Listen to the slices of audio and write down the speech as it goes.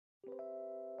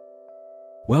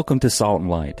Welcome to Salt and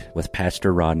Light with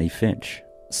Pastor Rodney Finch.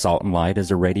 Salt and Light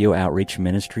is a radio outreach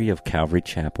ministry of Calvary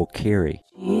Chapel, Cary.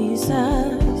 Jesus,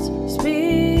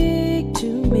 speak to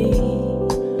me.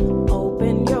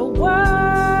 Open your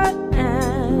word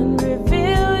and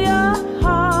reveal your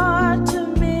heart to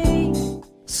me.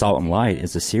 Salt and Light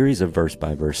is a series of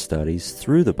verse-by-verse studies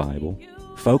through the Bible,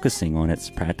 focusing on its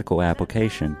practical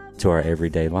application to our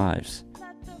everyday lives.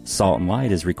 Salt and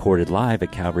Light is recorded live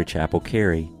at Calvary Chapel,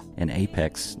 Cary in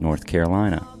Apex, North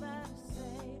Carolina.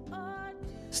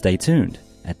 Stay tuned.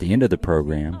 At the end of the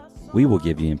program, we will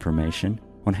give you information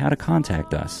on how to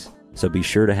contact us, so be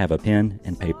sure to have a pen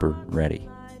and paper ready.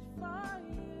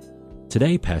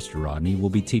 Today, Pastor Rodney will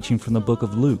be teaching from the book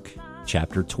of Luke,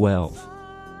 chapter 12.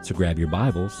 So grab your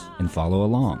Bibles and follow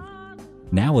along.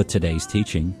 Now with today's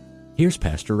teaching, here's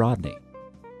Pastor Rodney.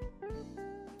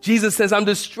 Jesus says, I'm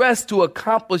distressed to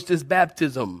accomplish this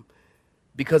baptism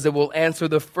because it will answer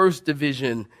the first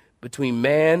division between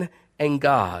man and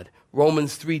God.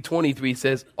 Romans 3:23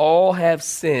 says, all have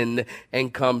sinned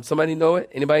and come, somebody know it?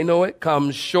 Anybody know it?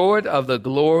 Come short of the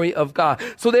glory of God.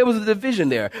 So there was a division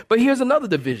there. But here's another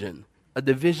division, a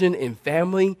division in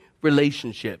family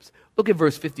relationships. Look at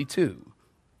verse 52.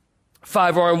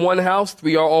 5 are in one house,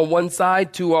 3 are on one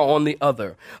side, 2 are on the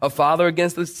other. A father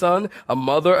against his son, a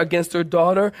mother against her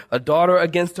daughter, a daughter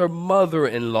against her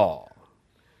mother-in-law.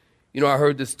 You know, I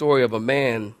heard this story of a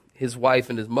man, his wife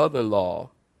and his mother-in-law,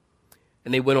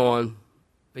 and they went on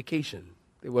vacation.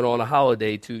 They went on a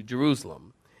holiday to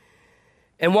Jerusalem.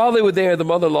 And while they were there, the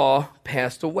mother-in-law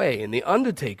passed away. And the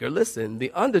undertaker, listen,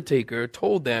 the undertaker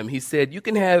told them, he said, you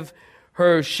can have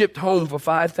her shipped home for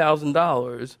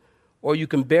 $5,000, or you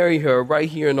can bury her right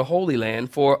here in the Holy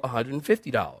Land for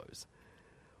 $150.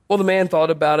 Well, the man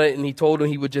thought about it, and he told him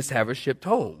he would just have her shipped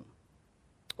home.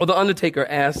 Well, the undertaker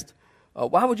asked,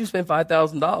 why would you spend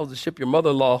 $5,000 to ship your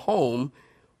mother-in-law home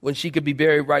when she could be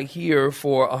buried right here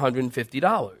for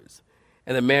 $150?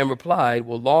 And the man replied,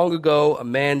 well, long ago, a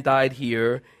man died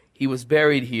here, he was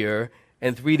buried here,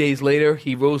 and 3 days later,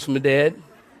 he rose from the dead.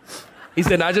 He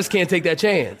said, I just can't take that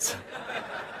chance.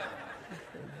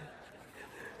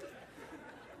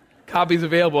 Copies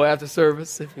available after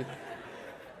service.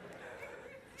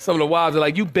 Some of the wives are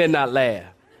like, you better not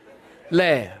laugh.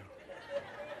 Laugh.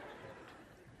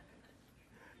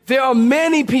 There are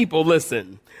many people,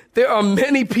 listen, there are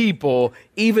many people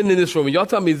even in this room, and y'all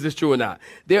tell me is this true or not?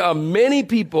 There are many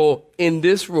people in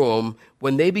this room,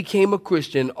 when they became a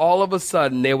Christian, all of a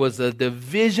sudden there was a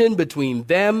division between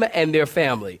them and their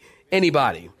family.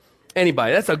 Anybody?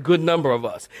 That's a good number of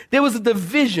us. There was a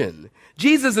division.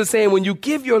 Jesus is saying, when you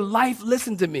give your life,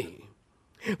 listen to me.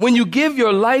 When you give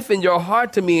your life and your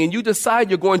heart to me and you decide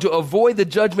you're going to avoid the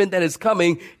judgment that is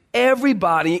coming,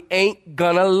 everybody ain't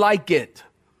gonna like it.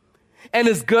 And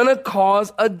it's gonna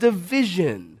cause a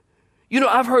division. You know,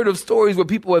 I've heard of stories where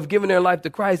people have given their life to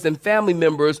Christ and family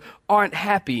members aren't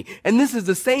happy. And this is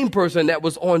the same person that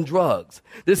was on drugs,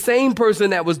 the same person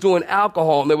that was doing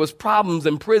alcohol, and there was problems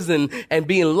in prison and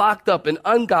being locked up in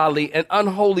ungodly and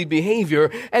unholy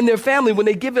behavior. And their family, when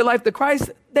they give their life to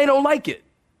Christ, they don't like it.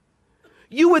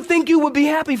 You would think you would be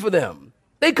happy for them.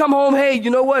 They come home, hey, you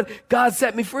know what? God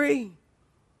set me free.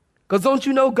 Because don't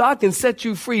you know God can set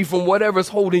you free from whatever's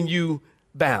holding you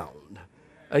bound.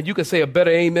 And you can say a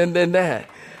better amen than that.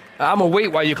 I'm going to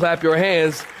wait while you clap your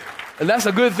hands. And that's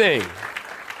a good thing.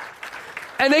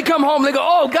 And they come home and they go,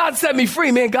 oh, God set me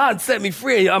free, man. God set me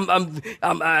free.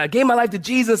 I gave my life to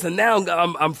Jesus, and now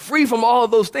I'm free from all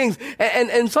of those things.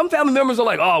 And some family members are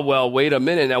like, oh, well, wait a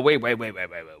minute. Now,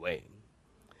 wait.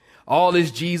 All this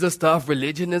Jesus stuff,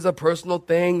 religion is a personal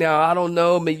thing. Now, I don't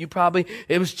know,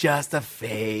 it was just a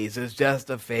phase.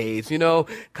 You know,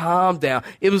 calm down.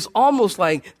 It was almost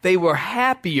like they were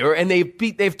happier, and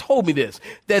they've told me this,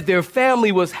 that their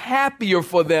family was happier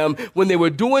for them when they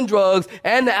were doing drugs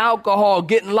and the alcohol,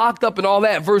 getting locked up and all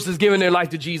that, versus giving their life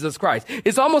to Jesus Christ.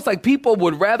 It's almost like people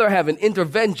would rather have an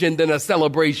intervention than a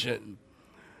celebration.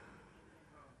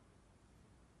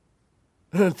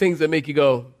 Things that make you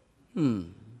go,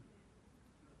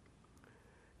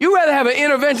 You'd rather have an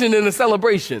intervention than a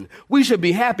celebration. We should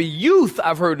be happy. Youth,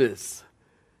 I've heard this.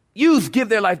 Youth give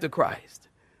their life to Christ.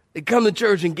 They come to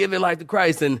church and give their life to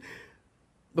Christ. And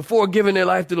before giving their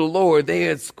life to the Lord,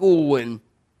 they're at school and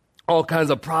all kinds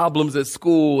of problems at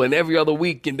school. And every other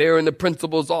week, and they're in the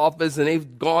principal's office, and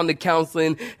they've gone to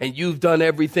counseling, and you've done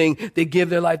everything. They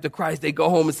give their life to Christ. They go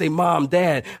home and say, Mom,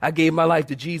 Dad, I gave my life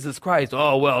to Jesus Christ.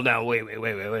 Oh, well, now, wait.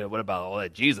 What about all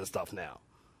that Jesus stuff now?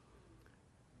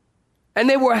 And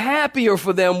they were happier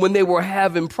for them when they were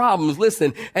having problems.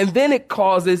 Listen, and then it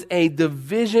causes a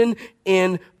division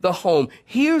in the home.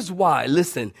 Here's why.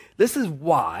 Listen, this is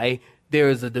why there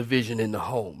is a division in the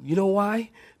home. You know why?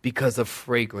 Because of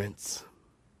fragrance.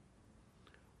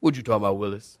 What you talking about,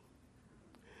 Willis?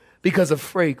 Because of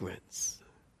fragrance.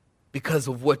 Because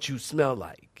of what you smell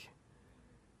like.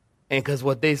 And because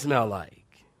what they smell like.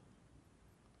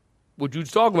 What you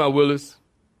talking about, Willis?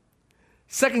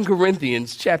 2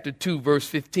 Corinthians chapter 2, verse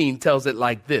 15 tells it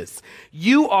like this.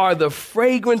 You are the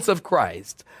fragrance of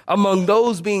Christ among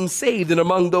those being saved and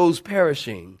among those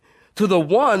perishing. To the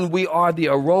one, we are the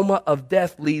aroma of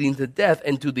death leading to death,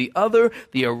 and to the other,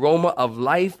 the aroma of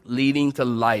life leading to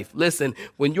life. Listen,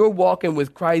 when you're walking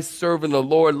with Christ, serving the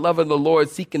Lord, loving the Lord,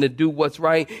 seeking to do what's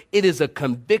right, it is a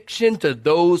conviction to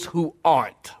those who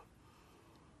aren't.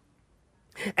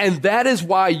 And that is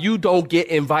why you don't get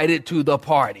invited to the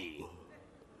party.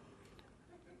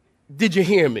 Did you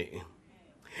hear me?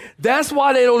 That's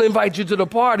why they don't invite you to the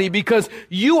party, because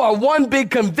you are one big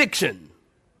conviction.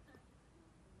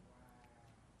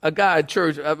 A guy at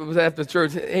church, I was after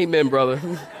church, amen, brother.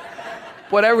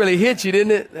 Boy, that really hit you,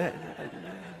 didn't it?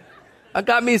 I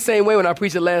got me the same way when I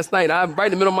preached it last night. I'm right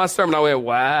in the middle of my sermon. I went,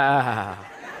 wow.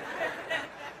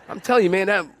 I'm telling you, man,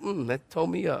 that tore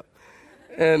me up.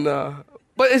 And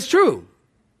but it's true.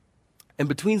 And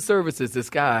between services,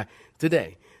 this guy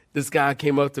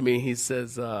came up to me. He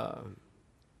says,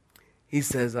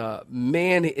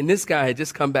 man, and this guy had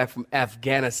just come back from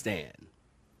Afghanistan.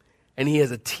 And he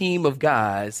has a team of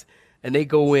guys, and they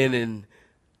go in and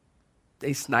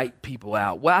they snipe people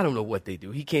out. Well, I don't know what they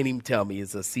do. He can't even tell me.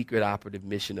 It's a secret operative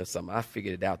mission or something. I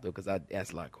figured it out, though, because I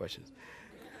asked a lot of questions.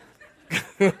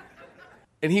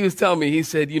 And he was telling me, he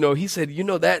said,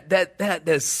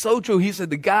 that's so true. He said,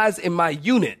 the guys in my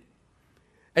unit,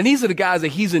 and these are the guys that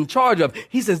he's in charge of.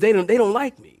 He says, they don't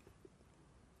like me.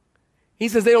 He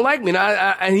says, they don't like me.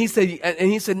 And he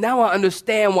said, now I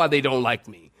understand why they don't like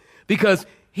me. Because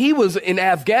he was in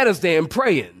Afghanistan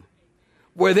praying,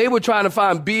 where they were trying to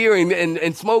find beer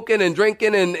and smoking and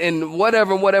drinking and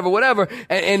whatever.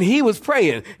 And he was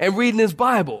praying and reading his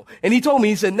Bible. And he told me,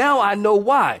 he said, now I know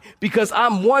why. Because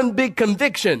I'm one big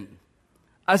conviction.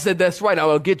 I said, that's right.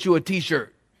 I'll get you a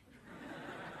T-shirt.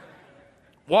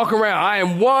 Walk around. I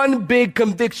am one big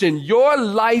conviction. Your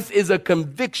life is a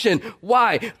conviction.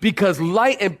 Why? Because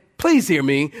please hear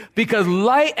me, because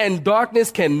light and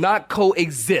darkness cannot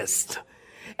coexist.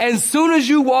 And soon as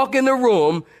you walk in the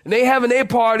room and they having their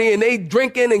party and they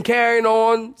drinking and carrying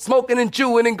on, smoking and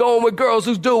chewing and going with girls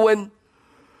who's doing,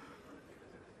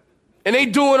 and they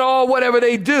doing all whatever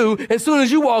they do, as soon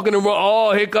as you walk in the room,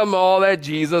 oh, here come all that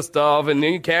Jesus stuff, and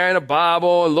then you carrying a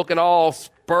Bible and looking all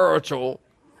spiritual,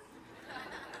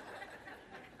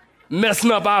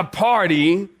 messing up our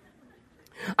party.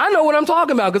 I know what I'm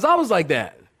talking about, because I was like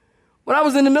that. When I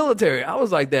was in the military, I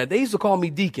was like that. They used to call me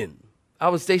Deacon. I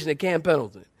was stationed at Camp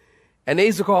Pendleton. And they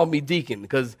used to call me Deacon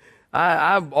because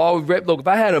I always read. Look, if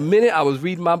I had a minute, I was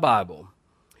reading my Bible.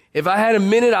 If I had a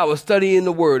minute, I was studying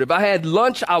the Word. If I had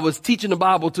lunch, I was teaching the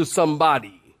Bible to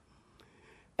somebody.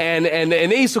 And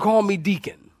they used to call me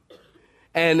Deacon.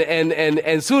 And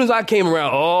as soon as I came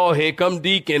around, oh, here come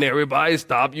Deacon. Everybody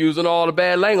stop using all the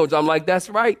bad language. I'm like,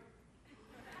 that's right.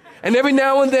 And every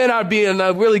now and then I'd be in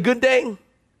a really good day.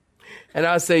 And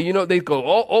I say, they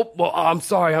go, well, I'm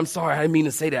sorry. I didn't mean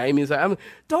to say that. I didn't mean to say,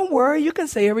 don't worry. You can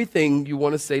say everything you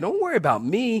want to say. Don't worry about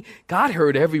me. God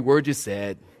heard every word you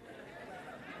said.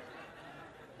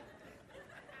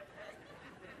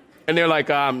 And they're like,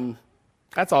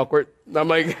 that's awkward. I'm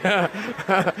like,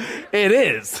 it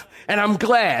is. And I'm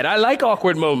glad. I like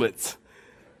awkward moments.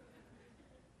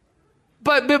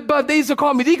 But they used to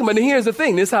call me Deacon. But here's the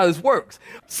thing. This is how this works.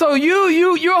 So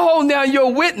you're holding down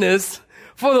your witness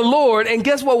for the Lord, and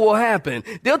guess what will happen?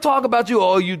 They'll talk about you,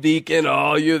 oh, you deacon,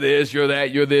 oh, you're this, you're that,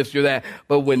 you're this, you're that.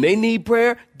 But when they need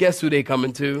prayer, guess who they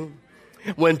coming to?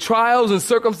 When trials and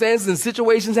circumstances and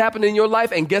situations happen in your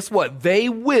life, and guess what? They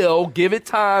will, give it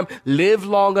time, live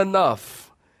long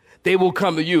enough. They will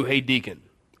come to you, hey, deacon,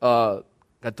 can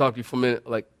I talk to you for a minute?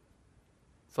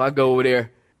 So I go over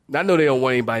there, and I know they don't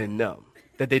want anybody to know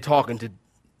that they're talking to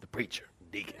the preacher,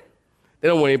 deacon. They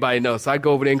don't want anybody to know. So I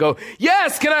go over there and go,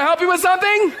 yes, can I help you with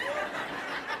something?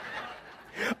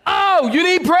 Oh, you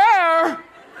need prayer?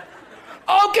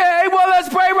 Okay, well, let's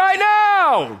pray right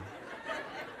now.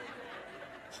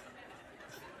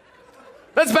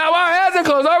 Let's bow our heads and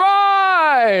close our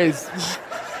eyes.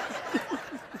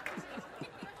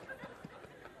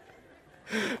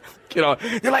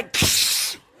 They're like,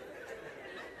 psh,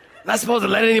 not supposed to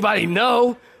let anybody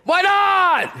know. Why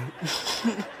not?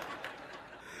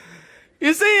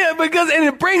 You see it? And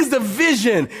it brings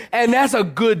division. And that's a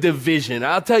good division.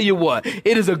 I'll tell you what.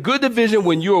 It is a good division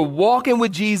when you're walking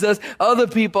with Jesus. Other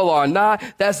people are not.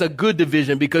 That's a good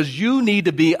division because you need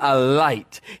to be a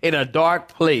light in a dark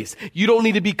place. You don't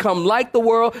need to become like the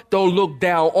world. Don't look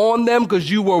down on them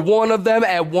because you were one of them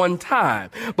at one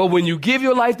time. But when you give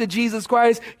your life to Jesus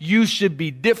Christ, you should be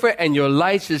different and your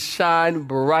light should shine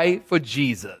bright for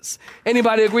Jesus.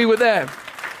 Anybody agree with that?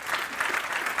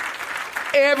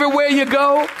 Everywhere you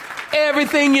go,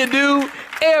 everything you do,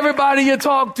 everybody you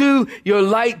talk to, your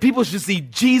light, people should see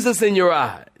Jesus in your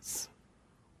eyes.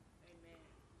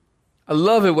 I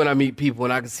love it when I meet people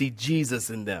and I can see Jesus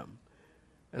in them.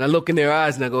 And I look in their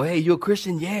eyes and I go, hey, you a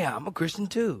Christian? Yeah, I'm a Christian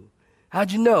too.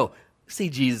 How'd you know? See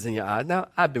Jesus in your eyes. Now,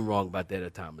 I've been wrong about that a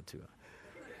time or two.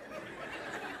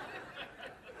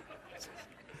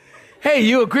 Hey,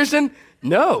 you a Christian?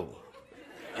 No.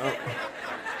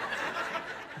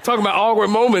 Talking about awkward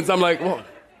moments, I'm like, well,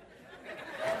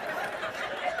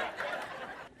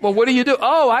 what do you do?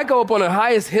 Oh, I go up on the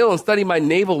highest hill and study my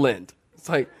navel lint. It's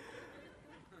like,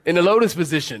 in the lotus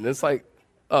position. It's like,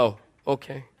 oh,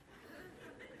 okay.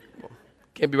 Well,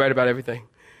 can't be right about everything.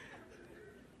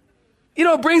 You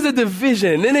know, it brings a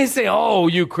division. Then they say, oh,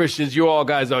 you Christians, you're all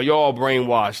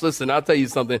brainwashed. Listen, I'll tell you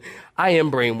something. I am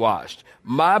brainwashed.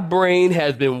 My brain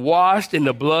has been washed in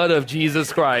the blood of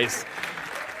Jesus Christ.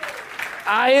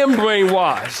 I am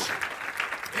brainwashed.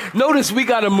 Notice we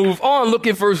got to move on. Look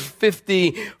at verse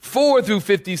 54 through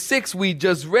 56. We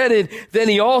just read it. Then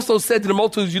he also said to the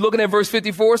multitudes, you looking at verse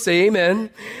 54? Say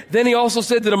amen. Then he also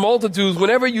said to the multitudes,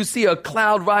 whenever you see a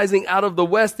cloud rising out of the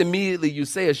west, immediately you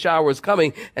say a shower is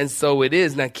coming. And so it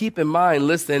is. Now keep in mind,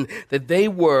 listen, that they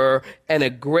were an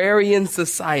agrarian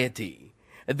society.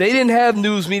 They didn't have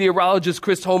news meteorologist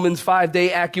Chris Holman's 5-day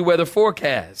AccuWeather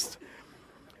forecast.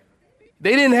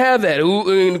 They didn't have that.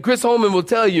 And Chris Holman will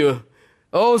tell you,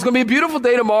 oh, it's going to be a beautiful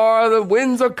day tomorrow. The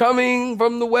winds are coming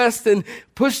from the west and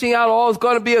pushing out all. It's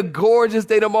going to be a gorgeous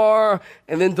day tomorrow.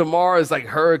 And then tomorrow is like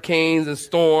hurricanes and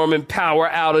storm and power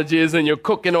outages and you're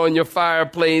cooking on your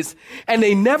fireplace. And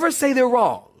they never say they're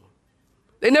wrong.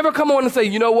 They never come on and say,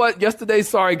 you know what? Yesterday,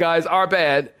 sorry guys, our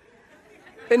bad.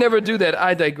 They never do that.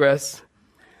 I digress.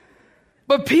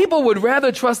 But people would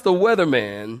rather trust the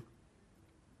weatherman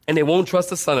and they won't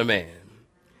trust the Son of Man.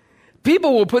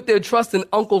 People will put their trust in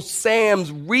Uncle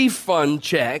Sam's refund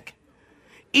check,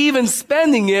 even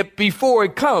spending it before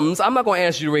it comes. I'm not going to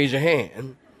ask you to raise your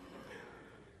hand.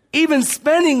 Even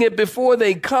spending it before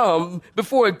it comes,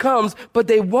 but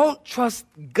they won't trust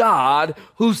God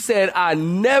who said, I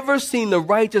never seen the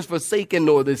righteous forsaken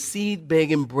nor the seed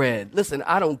begging bread. Listen,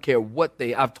 I don't care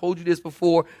I've told you this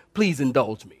before. Please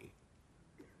indulge me.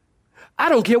 I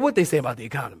don't care what they say about the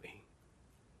economy.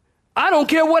 I don't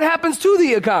care what happens to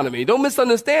the economy. Don't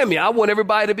misunderstand me. I want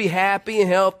everybody to be happy and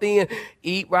healthy and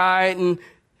eat right and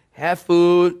have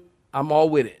food. I'm all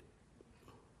with it.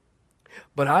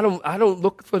 But I don't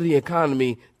look for the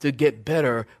economy to get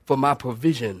better for my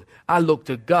provision. I look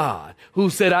to God who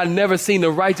said, I've never seen the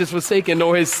righteous forsaken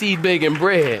nor his seed begging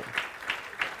bread.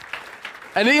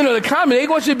 And then, the economy, they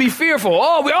want you to be fearful.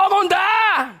 Oh, we all going to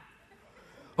die.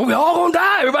 We all going to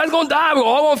die. Everybody's going to die. We're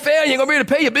all going to fail. You ain't going to be able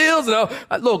to pay your bills.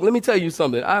 Look, let me tell you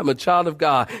something. I'm a child of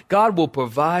God. God will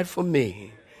provide for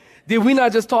me. Did we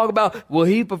not just talk about, will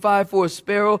he provide for a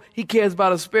sparrow? He cares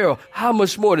about a sparrow. How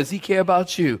much more does he care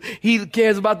about you? He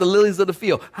cares about the lilies of the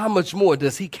field. How much more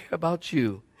does he care about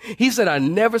you? He said, I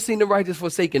never seen the righteous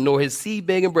forsaken, nor his seed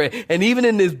begging bread. And even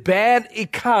in this bad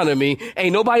economy,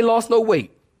 ain't nobody lost no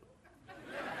weight.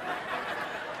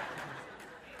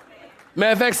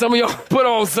 Matter of fact, some of y'all put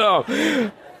on some.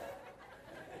 Ain't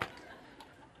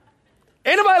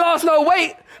nobody lost no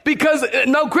weight because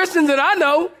no Christians that I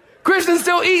know, Christians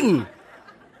still eating.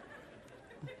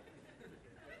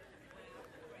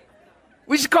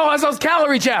 We should call ourselves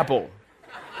Calorie Chapel.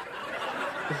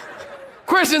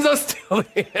 Christians are still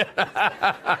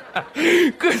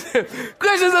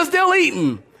Christians are still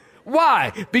eating.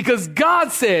 Why? Because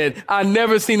God said, I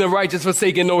never seen the righteous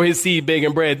forsaken nor his seed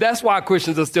begging bread. That's why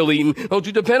Christians are still eating. Don't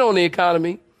you depend on the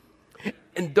economy.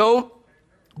 And don't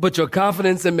put your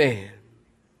confidence in man.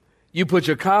 You put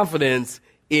your confidence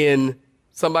in,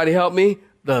 somebody help me,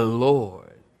 the Lord.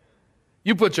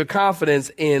 You put your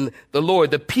confidence in the Lord.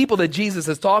 The people that Jesus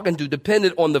is talking to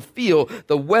depended on the field,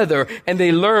 the weather, and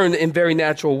they learned in very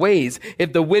natural ways.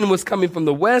 If the wind was coming from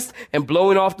the west and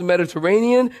blowing off the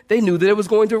Mediterranean, they knew that it was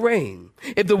going to rain.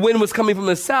 If the wind was coming from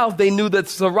the south, they knew that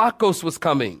Syracuse was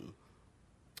coming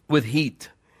with heat.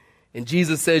 And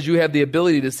Jesus says you have the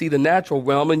ability to see the natural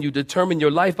realm and you determine your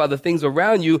life by the things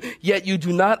around you, yet you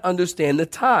do not understand the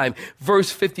time. Verse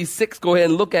 56, go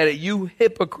ahead and look at it. You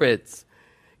hypocrites.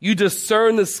 You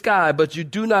discern the sky, but you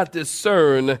do not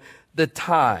discern the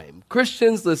time.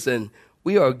 Christians, listen,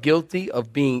 we are guilty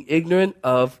of being ignorant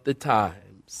of the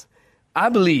times. I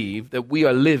believe that we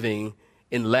are living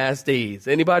in last days.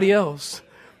 Anybody else?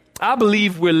 I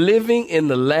believe we're living in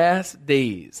the last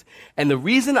days. And the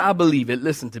reason I believe it,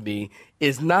 listen to me,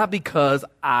 is not because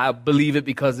I believe it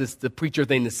because it's the preacher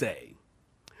thing to say.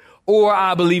 Or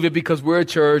I believe it because we're a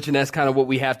church and that's kind of what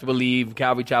we have to believe.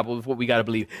 Calvary Chapel is what we got to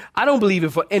believe. I don't believe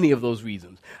it for any of those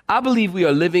reasons. I believe we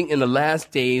are living in the last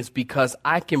days because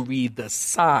I can read the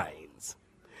signs.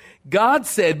 God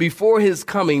said before his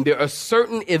coming, there are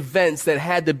certain events that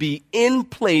had to be in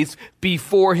place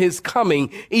before his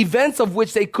coming, events of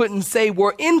which they couldn't say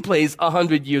were in place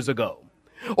 100 years ago.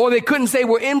 Or they couldn't say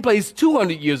were in place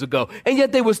 200 years ago. And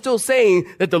yet they were still saying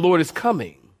that the Lord is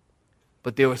coming.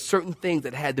 But there were certain things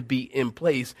that had to be in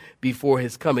place before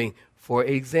his coming. For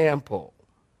example,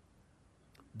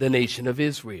 the nation of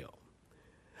Israel.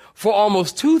 For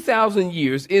almost 2,000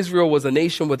 years, Israel was a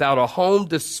nation without a home,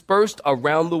 dispersed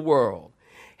around the world.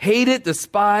 Hated,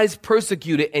 despised,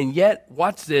 persecuted, and yet,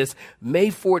 watch this, May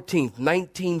 14th,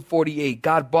 1948,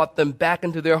 God brought them back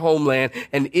into their homeland,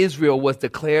 and Israel was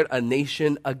declared a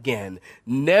nation again.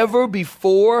 Never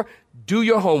before, do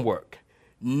your homework.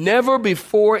 Never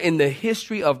before in the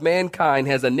history of mankind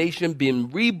has a nation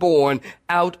been reborn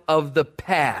out of the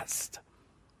past.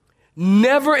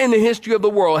 Never in the history of the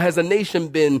world has a nation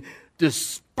been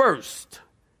dispersed,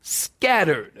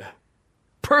 scattered,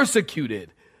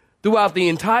 persecuted throughout the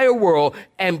entire world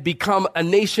and become a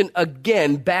nation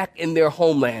again back in their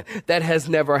homeland. That has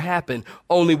never happened,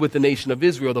 only with the nation of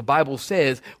Israel. The Bible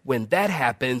says when that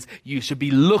happens, you should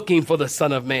be looking for the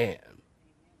Son of Man.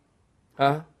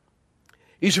 Huh?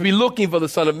 You should be looking for the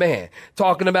Son of Man.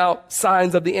 Talking about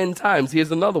signs of the end times.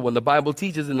 Here's another one. The Bible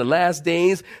teaches in the last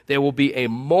days, there will be a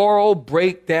moral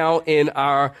breakdown in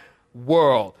our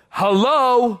world.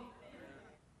 Hello?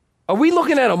 Are we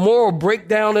looking at a moral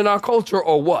breakdown in our culture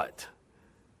or what?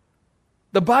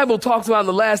 The Bible talks about in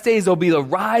the last days, there'll be the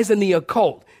rise in the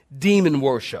occult, demon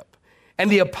worship,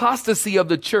 and the apostasy of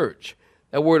the church.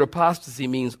 That word apostasy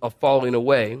means a falling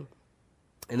away.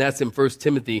 And that's in 1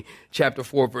 Timothy chapter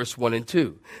 4, verse 1 and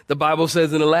 2. The Bible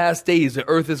says in the last days, the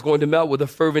earth is going to melt with a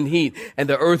fervent heat, and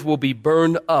the earth will be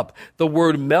burned up. The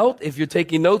word melt, if you're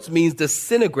taking notes, means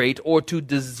disintegrate or to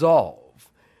dissolve.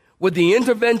 With the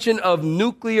intervention of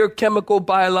nuclear, chemical,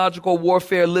 biological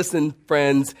warfare, listen,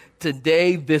 friends,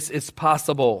 today this is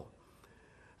possible.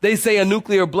 They say a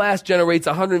nuclear blast generates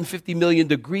 150 million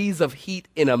degrees of heat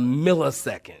in a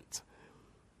millisecond.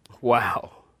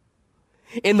 Wow.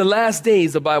 In the last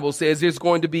days, the Bible says there's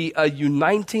going to be a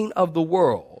uniting of the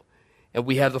world. And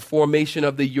we have the formation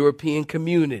of the European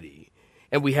community.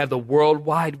 And we have the World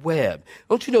Wide Web.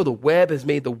 Don't you know the web has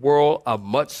made the world a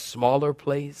much smaller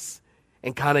place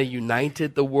and kind of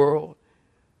united the world?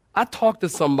 I talked to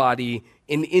somebody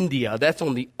in India that's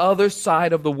on the other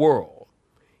side of the world.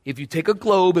 If you take a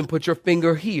globe and put your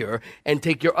finger here and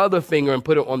take your other finger and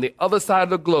put it on the other side of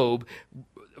the globe,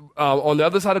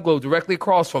 directly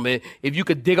across from it, if you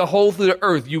could dig a hole through the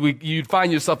earth, you'd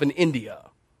find yourself in India.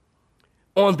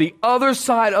 On the other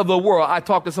side of the world, I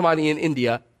talk to somebody in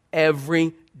India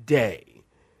every day.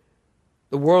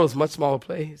 The world is a much smaller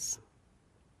place.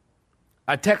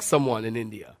 I text someone in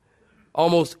India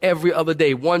almost every other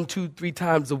day, 1, 2, 3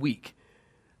 times a week.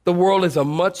 The world is a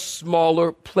much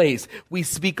smaller place. We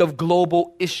speak of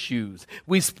global issues.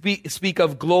 We speak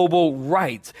of global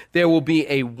rights. There will be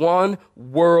a one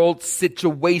world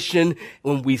situation.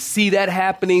 When we see that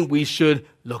happening, we should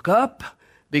look up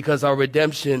because our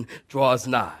redemption draws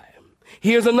nigh.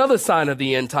 Here's another sign of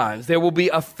the end times. There will be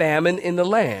a famine in the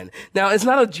land. Now, it's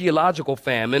not a geological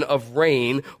famine of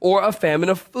rain or a famine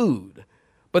of food,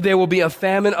 but there will be a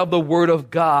famine of the word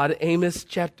of God. Amos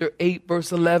chapter 8,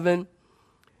 verse 11.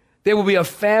 There will be a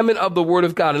famine of the word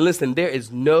of God. And listen, there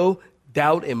is no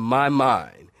doubt in my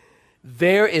mind.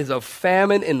 There is a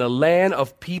famine in the land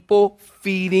of people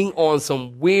feeding on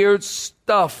some weird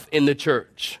stuff in the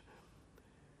church.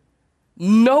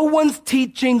 No one's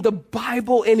teaching the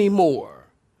Bible anymore.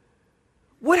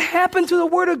 What happened to the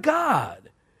word of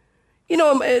God? You know,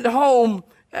 I'm at home,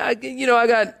 I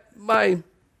got my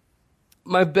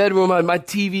bedroom, my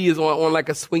TV is on like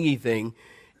a swingy thing.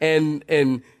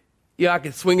 And I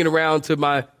can swing it around to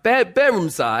my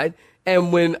bedroom side.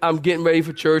 And when I'm getting ready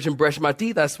for church and brushing my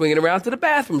teeth, I swing it around to the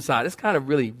bathroom side. It's kind of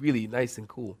really, really nice and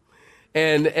cool.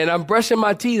 And I'm brushing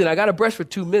my teeth, and I got to brush for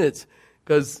 2 minutes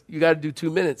because you got to do 2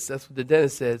 minutes. That's what the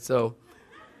dentist said. So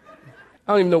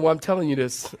I don't even know why I'm telling you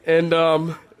this. And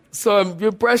So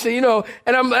you're brushing, and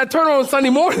I turn on Sunday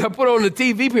morning, I put on the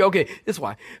TV. Okay, this is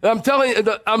why. And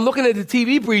I'm looking at the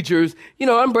TV preachers,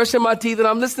 I'm brushing my teeth and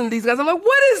I'm listening to these guys. I'm like,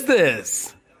 what is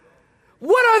this?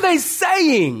 What are they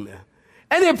saying?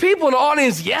 And there are people in the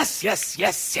audience, yes, yes,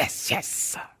 yes, yes,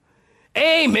 yes.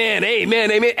 Amen,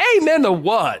 amen, amen. Amen to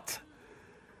what?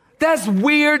 That's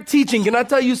weird teaching. Can I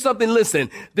tell you something? Listen,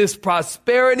 this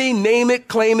prosperity, name it,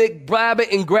 claim it, grab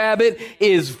it, and grab it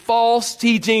is false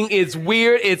teaching. It's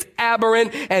weird, it's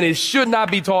aberrant, and it should not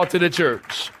be taught to the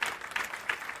church.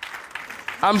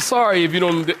 I'm sorry if you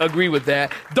don't agree with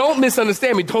that. Don't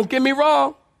misunderstand me. Don't get me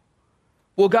wrong.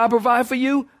 Will God provide for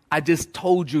you? I just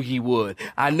told you he would.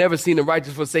 I never seen the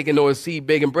righteous forsaken nor his seed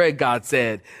begging bread, God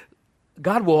said.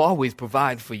 God will always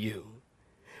provide for you.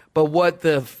 But what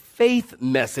the faith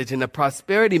message and the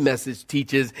prosperity message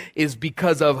teaches is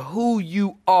because of who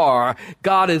you are,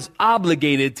 God is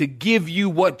obligated to give you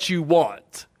what you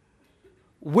want.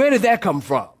 Where did that come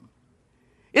from?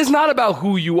 It's not about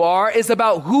who you are. It's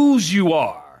about whose you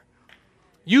are.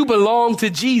 You belong to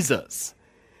Jesus.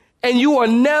 And you are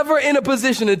never in a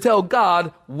position to tell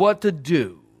God what to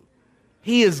do.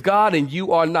 He is God and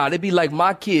you are not. It'd be like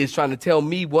my kids trying to tell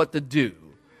me what to do.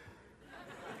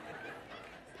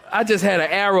 I just had an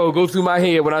arrow go through my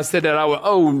head when I said that. I went,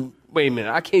 oh, wait a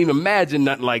minute. I can't even imagine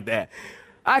nothing like that.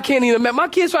 I can't even imagine. My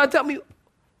kids try to tell me,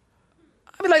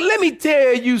 I mean, like, let me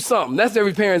tell you something. That's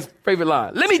every parent's favorite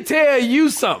line. Let me tell you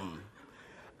something.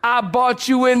 I brought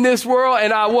you in this world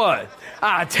and I what?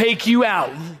 I take you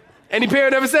out. Any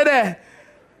parent ever said that?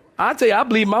 I tell you, I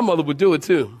believe my mother would do it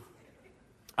too.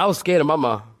 I was scared of my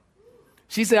mom.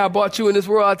 She said, I brought you in this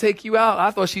world, I'll take you out.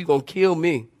 I thought she was going to kill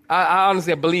me. I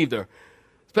honestly believed her.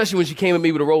 Especially when she came at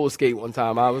me with a roller skate one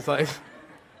time. I was like,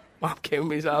 Mom came at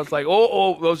me, I was like,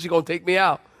 well, she's going to take me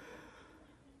out.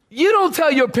 You don't tell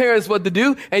your parents what to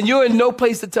do, and you're in no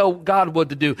place to tell God what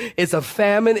to do. It's a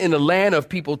famine in the land of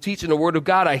people teaching the word of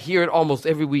God. I hear it almost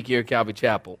every week here at Calvary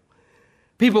Chapel.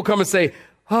 People come and say,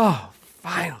 oh,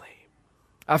 finally,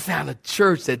 I found a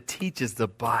church that teaches the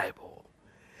Bible.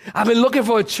 I've been looking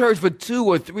for a church for 2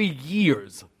 or 3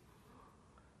 years.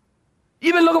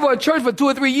 You've been looking for a church for 2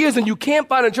 or 3 years and you can't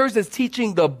find a church that's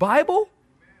teaching the Bible?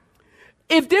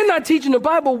 If they're not teaching the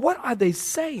Bible, what are they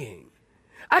saying?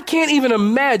 I can't even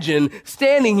imagine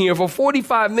standing here for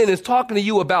 45 minutes talking to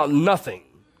you about nothing.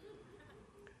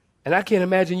 And I can't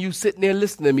imagine you sitting there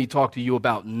listening to me talk to you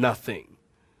about nothing.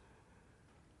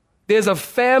 There's a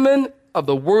famine of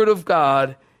the Word of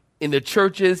God in the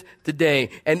churches today.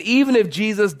 And even if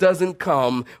Jesus doesn't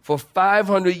come for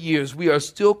 500 years, we are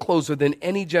still closer than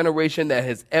any generation that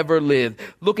has ever lived.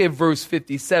 Look at verse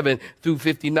 57 through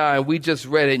 59. We just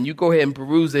read it, and you go ahead and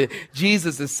peruse it.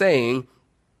 Jesus is saying,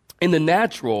 in the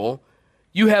natural,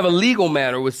 you have a legal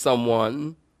matter with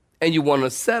someone, and you want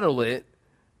to settle it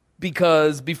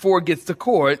because before it gets to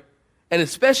court, and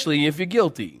especially if you're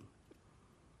guilty.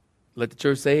 Let the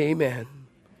church say amen.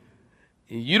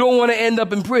 You don't want to end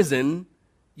up in prison.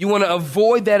 You want to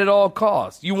avoid that at all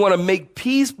costs. You want to make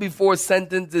peace before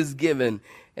sentence is given.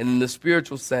 And in the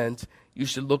spiritual sense, you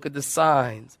should look at the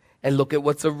signs and look at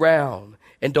what's around.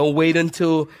 And don't wait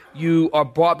until you are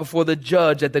brought before the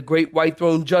judge at the great white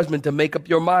throne judgment to make up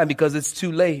your mind, because it's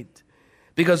too late.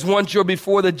 Because once you're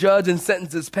before the judge and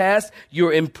sentence is passed,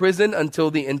 you're in prison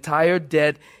until the entire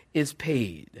debt is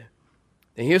paid.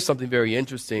 And here's something very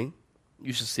interesting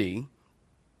you should see.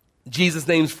 Jesus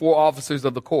names 4 officers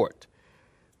of the court.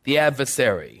 The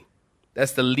adversary,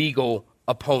 that's the legal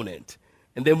opponent.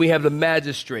 And then we have the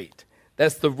magistrate,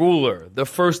 that's the ruler, the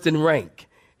first in rank.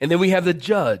 And then we have the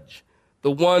judge, the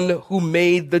one who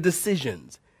made the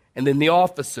decisions. And then the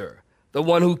officer, the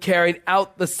one who carried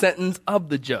out the sentence of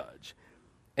the judge.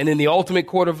 And in the ultimate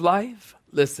court of life,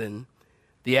 listen,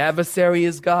 the adversary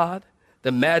is God,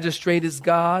 the magistrate is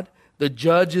God, the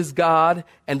judge is God,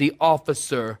 and the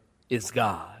officer is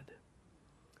God.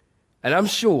 And I'm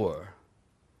sure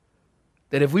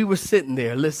that if we were sitting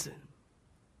there,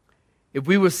 if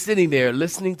we were sitting there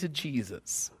listening to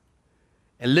Jesus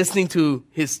and listening to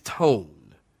his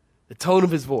tone, the tone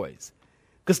of his voice,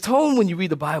 because tone when you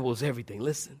read the Bible is everything.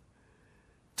 Listen,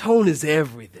 tone is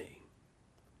everything.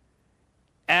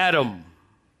 Adam,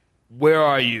 where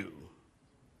are you?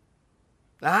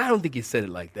 Now, I don't think he said it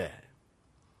like that.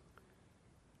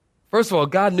 First of all,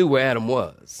 God knew where Adam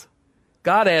was.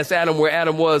 God asked Adam where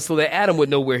Adam was so that Adam would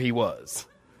know where he was.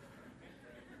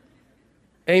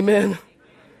 Amen.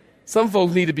 Some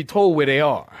folks need to be told where they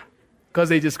are because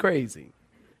they're just crazy.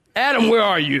 Adam, where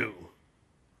are you?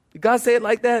 Did God say it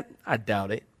like that? I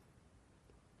doubt it.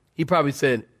 He probably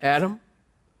said, Adam,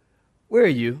 where are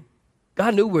you?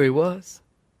 God knew where he was,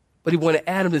 but he wanted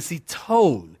Adam to see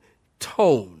tone.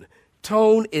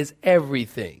 Tone is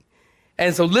everything.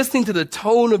 And so listening to the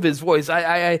tone of his voice,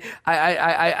 I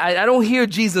don't hear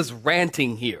Jesus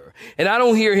ranting here. And I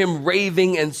don't hear him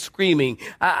raving and screaming.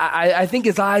 I think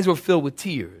his eyes were filled with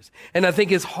tears. And I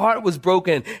think his heart was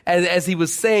broken. And as he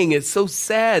was saying, it's so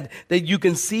sad that you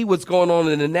can see what's going on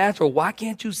in the natural. Why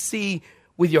can't you see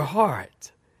with your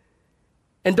heart?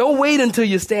 And don't wait until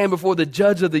you stand before the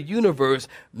judge of the universe.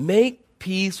 Make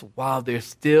peace while there's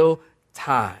still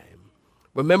time.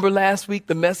 Remember last week,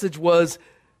 the message was,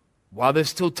 while there's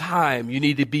still time, you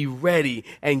need to be ready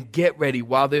and get ready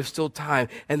while there's still time.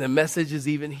 And the message is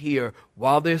even here.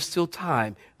 While there's still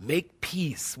time, make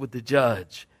peace with the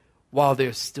judge. While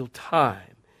there's still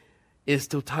time. It's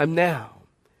still time now.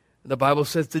 The Bible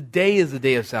says today is the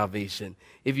day of salvation.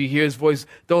 If you hear his voice,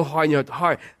 don't harden your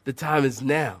heart. The time is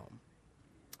now.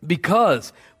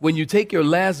 Because when you take your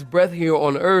last breath here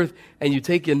on earth and you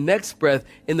take your next breath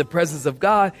in the presence of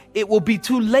God, it will be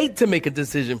too late to make a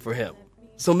decision for him.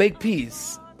 So make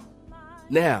peace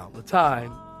now. The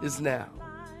time is now.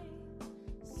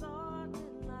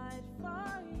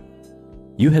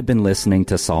 You have been listening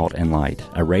to Salt and Light,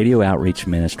 a radio outreach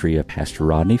ministry of Pastor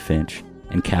Rodney Finch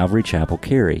and Calvary Chapel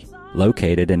Cary,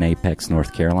 located in Apex,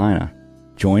 North Carolina.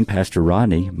 Join Pastor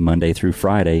Rodney Monday through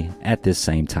Friday at this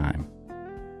same time.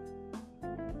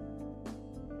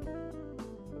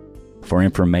 For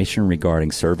information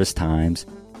regarding service times,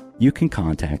 you can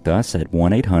contact us at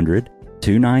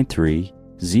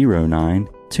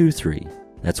 1-800-293-0923.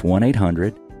 That's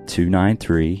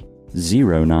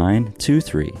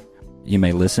 1-800-293-0923. You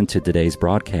may listen to today's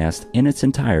broadcast in its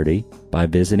entirety by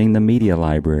visiting the media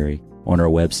library on our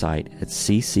website at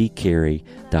cccary.org.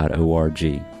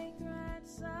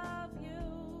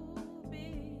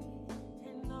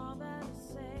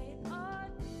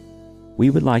 We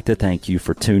would like to thank you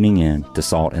for tuning in to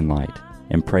Salt and Light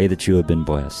and pray that you have been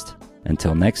blessed.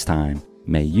 Until next time,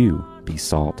 may you be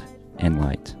salt and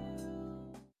light.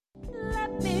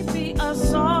 Let me be a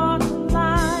salt.